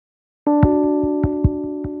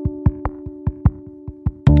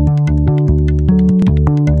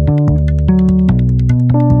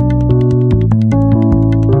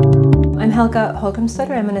Helga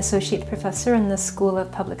Holgrimstøtter. I'm an associate professor in the School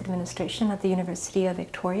of Public Administration at the University of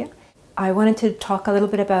Victoria. I wanted to talk a little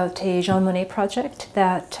bit about a Jean Monnet project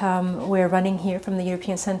that we're running here from the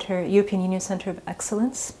European Union Centre of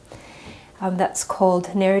Excellence. That's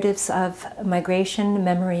called Narratives of Migration,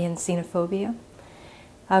 Memory and Xenophobia.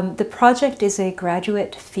 The project is a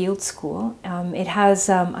graduate field school. It has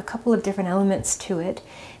a couple of different elements to it.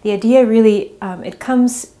 The idea really, it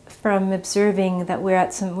comes from observing that we're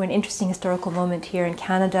an interesting historical moment here in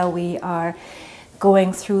Canada. We are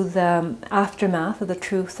going through the aftermath of the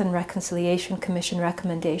Truth and Reconciliation Commission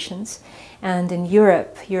recommendations. And in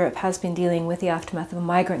Europe has been dealing with the aftermath of a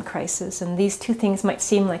migrant crisis. And these two things might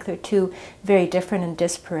seem like they're two very different and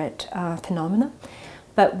disparate phenomena.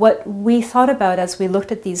 But what we thought about as we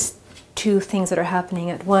looked at these two things that are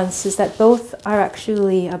happening at once is that both are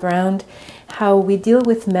actually around how we deal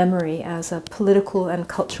with memory as a political and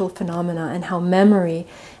cultural phenomena and how memory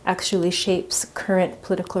actually shapes current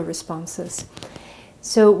political responses.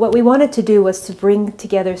 So what we wanted to do was to bring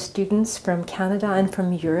together students from Canada and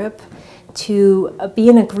from Europe to be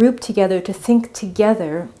in a group together to think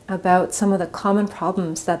together about some of the common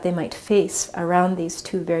problems that they might face around these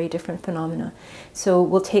two very different phenomena. So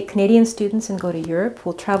we'll take Canadian students and go to Europe.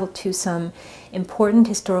 We'll travel to some important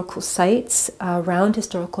historical sites around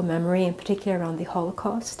historical memory, in particular around the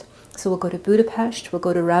Holocaust. So we'll go to Budapest, we'll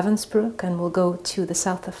go to Ravensbrück, and we'll go to the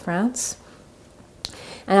south of France.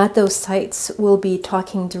 And at those sites, we'll be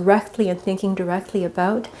talking directly and thinking directly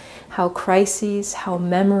about how crises, how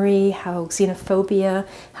memory, how xenophobia,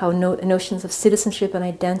 how notions of citizenship and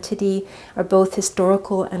identity are both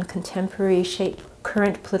historical and contemporary, shape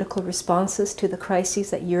current political responses to the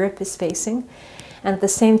crises that Europe is facing. And at the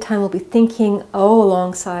same time, we'll be thinking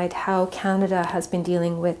alongside how Canada has been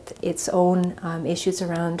dealing with its own issues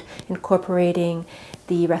around incorporating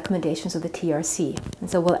the recommendations of the TRC.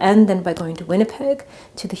 And so we'll end then by going to Winnipeg,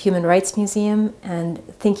 to the Human Rights Museum, and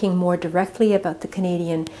thinking more directly about the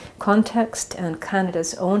Canadian context and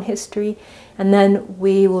Canada's own history. And then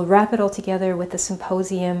we will wrap it all together with a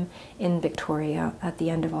symposium in Victoria at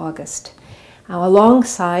the end of August. Now,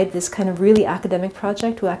 alongside this kind of really academic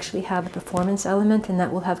project, we'll actually have a performance element, and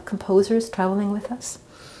that we'll have composers traveling with us.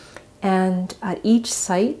 And at each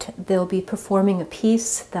site, they'll be performing a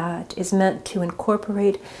piece that is meant to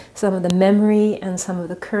incorporate some of the memory and some of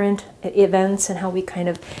the current events and how we kind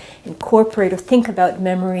of incorporate or think about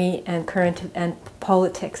memory and current and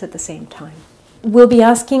politics at the same time. We'll be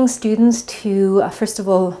asking students to, first of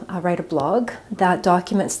all, write a blog that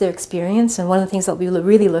documents their experience. And one of the things that we'll be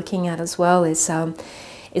really looking at as well is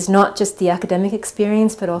not just the academic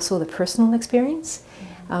experience, but also the personal experience.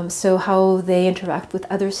 So how they interact with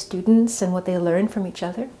other students and what they learn from each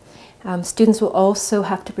other. Students will also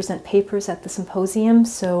have to present papers at the symposium,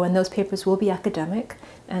 and those papers will be academic,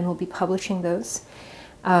 and we'll be publishing those.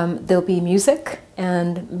 There'll be music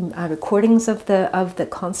and recordings of the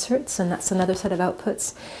concerts, and that's another set of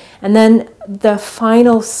outputs. And then the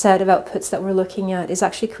final set of outputs that we're looking at is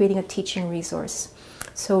actually creating a teaching resource.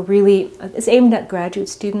 So really, it's aimed at graduate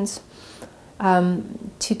students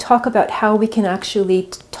to talk about how we can actually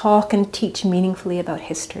talk and teach meaningfully about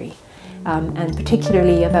history, and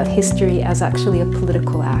particularly about history as actually a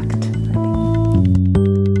political act.